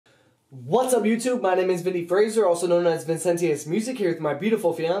What's up, YouTube? My name is Vinny Fraser, also known as Vincentius Music, here with my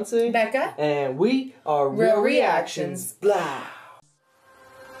beautiful fiance, Becca. And we are Real Reactions. Blah.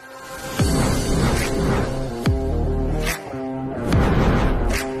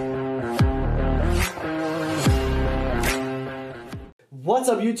 What's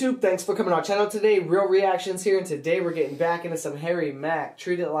up, YouTube? Thanks for coming to our channel today. Real Reactions here, and today we're getting back into some Harry Mack,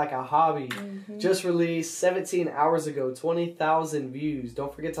 Treat It Like a Hobby. Just released 17 hours ago, 20,000 views.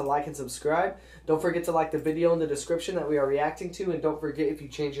 Don't forget to like and subscribe. Don't forget to like the video in the description that we are reacting to, and don't forget, if you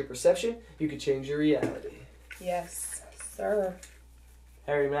change your perception, you can change your reality. Yes, sir.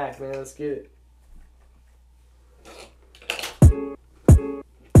 Harry Mack, man, let's get it.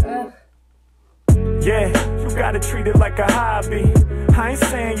 Yeah, you gotta treat it like a hobby. I ain't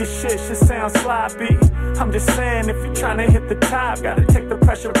saying your shit should sound sloppy. I'm just saying if you're trying to hit the top, gotta take the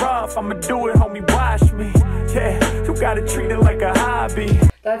pressure off. I'ma do it, homie, watch me. Yeah, you gotta treat it like a hobby.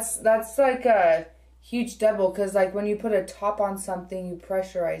 That's like a huge double, because like when you put a top on something, you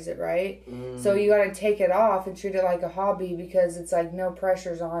pressurize it, right? So you gotta take it off and treat it like a hobby, because it's like no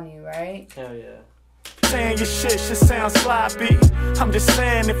pressure's on you, right? Hell yeah. Saying your shit should sound sloppy. I'm just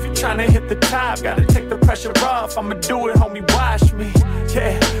saying if you're trying to hit the top, gotta take the pressure off. I'ma do it, homie, watch me.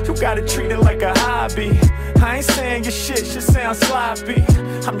 Yeah, you gotta treat it like a hobby. I ain't saying your shit should sound sloppy.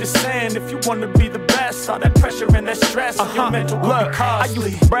 I'm just saying if you wanna be the best, all that pressure and that stress on your mental will be costly. I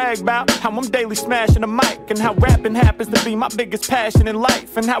used to brag about how I'm daily smashing a mic, and how rapping happens to be my biggest passion in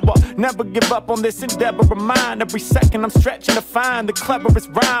life, and how I'll never give up on this endeavor of mine. Every second I'm stretching to find the cleverest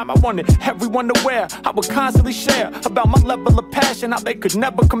rhyme. I wanted everyone to wear. I would constantly share about my level of passion, how they could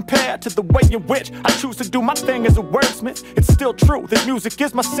never compare to the way in which I choose to do my thing as a wordsmith. It's still true that music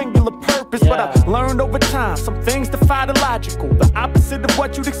is my singular purpose, but I've learned over time some things defy the logical. The opposite of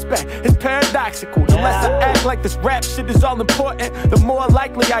what you'd expect is paradoxical. The less I act like this rap shit is all important, the more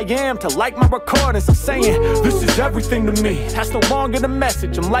likely I am to like my recordings. I'm saying this is everything to me. That's no longer the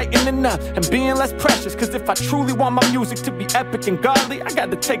message. I'm lightening up and being less precious, cause if I truly want my music to be epic and godly, I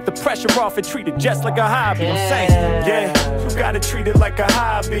gotta take the pressure off and treat it just like a hobby. I'm saying, yeah, you gotta treat it like a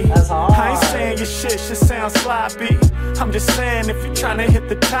hobby. I ain't saying your shit should sound sloppy. I'm just saying if you're trying to hit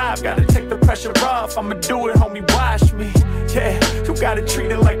the top, gotta take the pressure off. I'ma do it, homie, watch me. Yeah, you gotta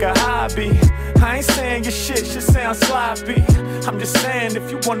treat it like a hobby. I ain't saying your shit should sound sloppy. I'm just saying if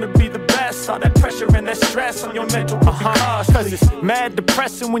you wanna be the best, all that pressure and that stress on your mental will be costly. Cause it's mad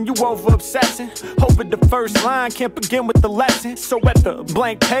depressing when you over obsessing over the first line, can't begin with the lesson. So at the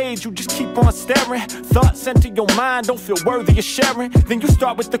blank page, you just keep on staring. Thoughts enter your mind, don't feel worthy of sharing. Then you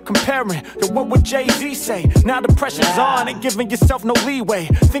start with the comparing. Yo, what would Jay-Z say? Now the pressure's on, ain't giving yourself no leeway.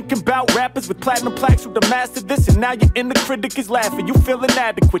 Thinking about rappers with platinum plaques who mastered this, and now your inner critic is laughing. You feel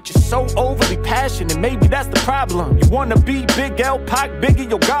inadequate, you're so overly passionate. Maybe that's the problem. You wanna be Big L, Pac, Biggie,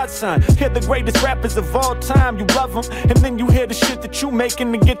 your godson. Hear the greatest rappers of all time, you love them, and then you hear the shit that you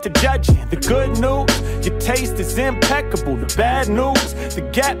making and get to judging. The good news, your taste is impeccable. The bad news, the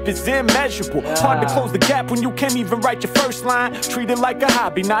gap is immeasurable. Hard to close the gap when you can't even write your first line. Treat it like a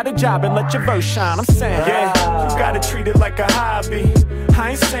hobby, not a job, and let your verse shine. I'm saying, yeah, you gotta treat it like a hobby.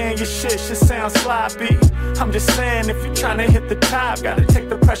 I ain't saying your shit should sound sloppy. I'm just saying if you're trying to hit the top, gotta take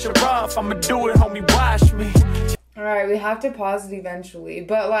the pressure off. I'ma do it, homie, watch me. Alright, we have to pause it eventually,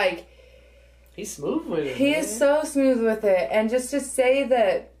 but like, He's smooth with it. he is so smooth with it. And just to say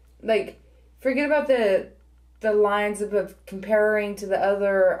that, like, forget about the lines of comparing to the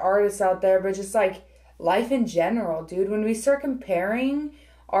other artists out there, but just like life in general, dude. When we start comparing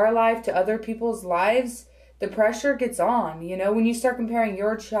our life to other people's lives, the pressure gets on, you know? When you start comparing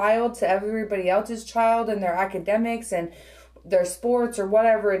your child to everybody else's child and their academics and their sports or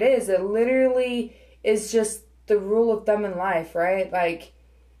whatever it literally is just the rule of thumb in life, right? Like,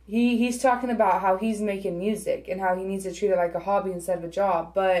 he's talking about how he's making music and how he needs to treat it like a hobby instead of a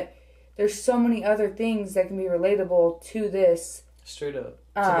job, but there's so many other things that can be relatable to this. Straight up.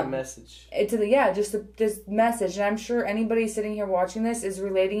 To the message. This message. And I'm sure anybody sitting here watching this is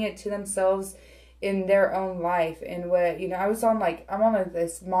relating it to themselves in their own life. And what, you know, I'm on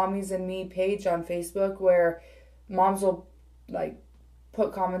this Mommies and Me page on Facebook where moms will like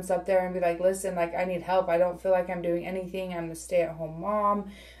put comments up there and be like, listen, like, I need help. I don't feel like I'm doing anything. I'm a stay-at-home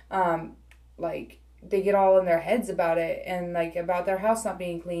mom. Like, they get all in their heads about it, and like about their house not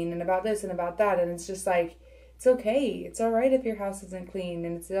being clean and about this and about that. And it's just like, it's okay. It's all right if your house isn't clean,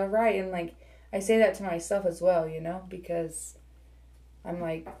 and it's all right. And like, I say that to myself as well, you know, because I'm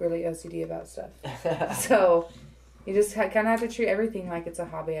like really OCD about stuff. So you just kind of have to treat everything like it's a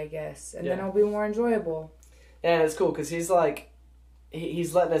hobby, I guess. And then it'll be more enjoyable. Yeah, it's cool because he's like,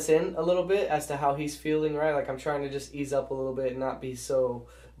 he's letting us in a little bit as to how he's feeling, right? Like, I'm trying to just ease up a little bit and not be so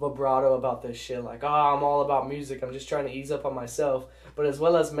vibrato about this shit. Like, oh, I'm all about music. I'm just trying to ease up on myself. But as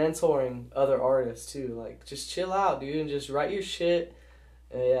well as mentoring other artists too. Like, just chill out, dude, and just write your shit.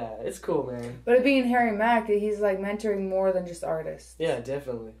 And yeah, it's cool, man. But it being Harry Mack, he's like mentoring more than just artists. Yeah,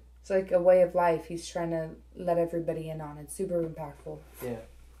 definitely. It's like a way of life he's trying to let everybody in on. It's super impactful. Yeah.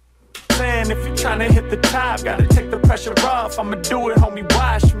 If you're trying to hit the top, gotta take the pressure off. I'ma do it, homie,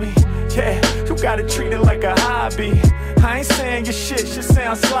 watch me. Yeah, you gotta treat it like a hobby. I ain't saying your shit should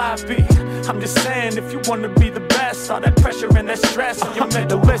sound sloppy. I'm just saying if you wanna be the best, all that pressure and that stress on your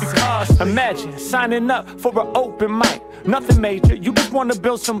mental listen. Imagine signing up for an open mic. Nothing major, you just wanna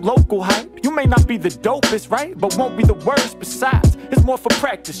build some local hype. You may not be the dopest, right? But won't be the worst. Besides, it's more for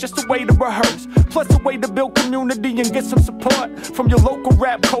practice, just a way to rehearse. Plus a way to build community and get some support from your local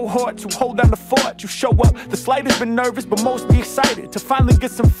rap cohort to hold down the fort. You show up, the slightest been nervous but mostly excited to finally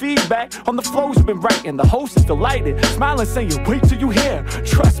get some feedback on the flows you've been writing. The host is delighted, smiling saying, wait till you hear.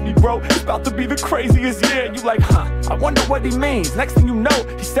 Trust me bro, it's about to be the craziest year. You like, huh, I wonder what he means. Next thing you know,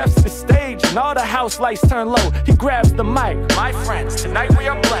 he steps to the stage and all the house lights turn low. He grabs the mic. My friends, tonight we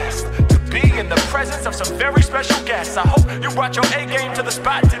are blessed to be in the presence of some very special guests. I hope you brought your A game to the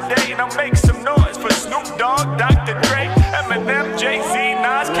spot today. Now make some noise for Snoop Dogg, Dr. Dre, Eminem, Jay-Z,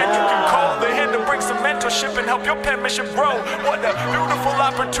 Nas, Kendrick and Cole. They're here to bring some mentorship and help your penmanship grow. What a beautiful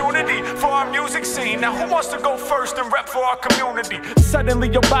opportunity for our music scene. Now who wants to go first and rep for our community? Suddenly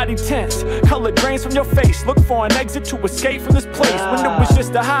your body tense, color drains from your face. Look for an exit to escape from this place. When it was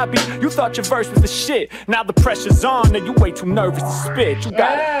just a hobby, you thought your verse was the shit. Now the pressure's on and you way too nervous to spit. You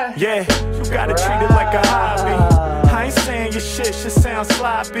gotta, yeah, you gotta treat it like a hobby. I ain't saying your shit should sound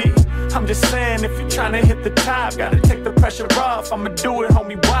sloppy. I'm just saying if you're trying to hit the top, gotta take the pressure off. I'ma do it,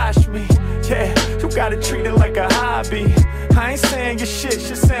 homie, watch me. Yeah, you gotta treat it like a hobby. I ain't saying your shit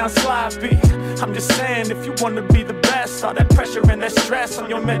should sound sloppy. I'm just saying if you wanna be the best, all that pressure and that stress on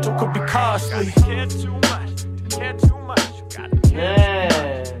your mental could be costly. You care too much, you care too much, you gotta care too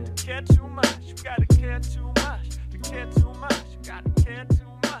much. You care too much, you gotta care too much. You care too much, you gotta care too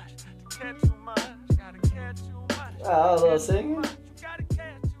much. You care too much, you gotta care too much. Oh, a little singing.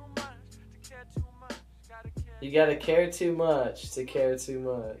 You gotta care too much to care too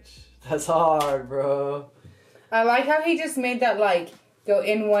much. That's hard, bro. I like how he just made that like go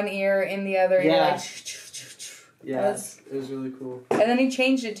in one ear, in the other. Yeah. Like, yeah, it was really cool. And then he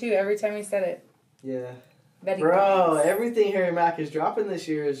changed it too every time he said it. Yeah. Betty Bro, Pants. everything Harry Mack is dropping this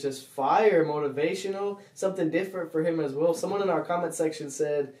year is just fire, motivational, something different for him as well. Someone in our comment section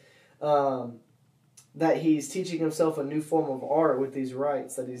said that he's teaching himself a new form of art with these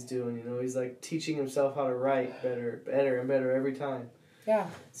writes that he's doing. You know, he's like teaching himself how to write better and better every time. Yeah.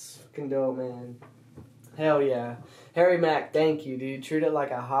 It's fucking dope, man. Hell yeah. Harry Mack, thank you, dude. Treat it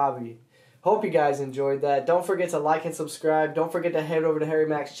like a hobby. Hope you guys enjoyed that. Don't forget to like and subscribe. Don't forget to head over to Harry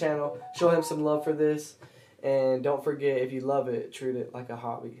Mack's channel. Show him some love for this. And don't forget, if you love it, treat it like a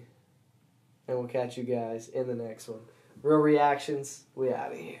hobby. And we'll catch you guys in the next one. Real reactions, we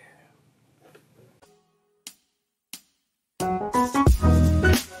out of here.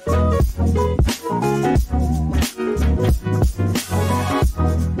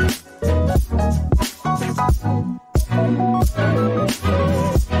 Thank you.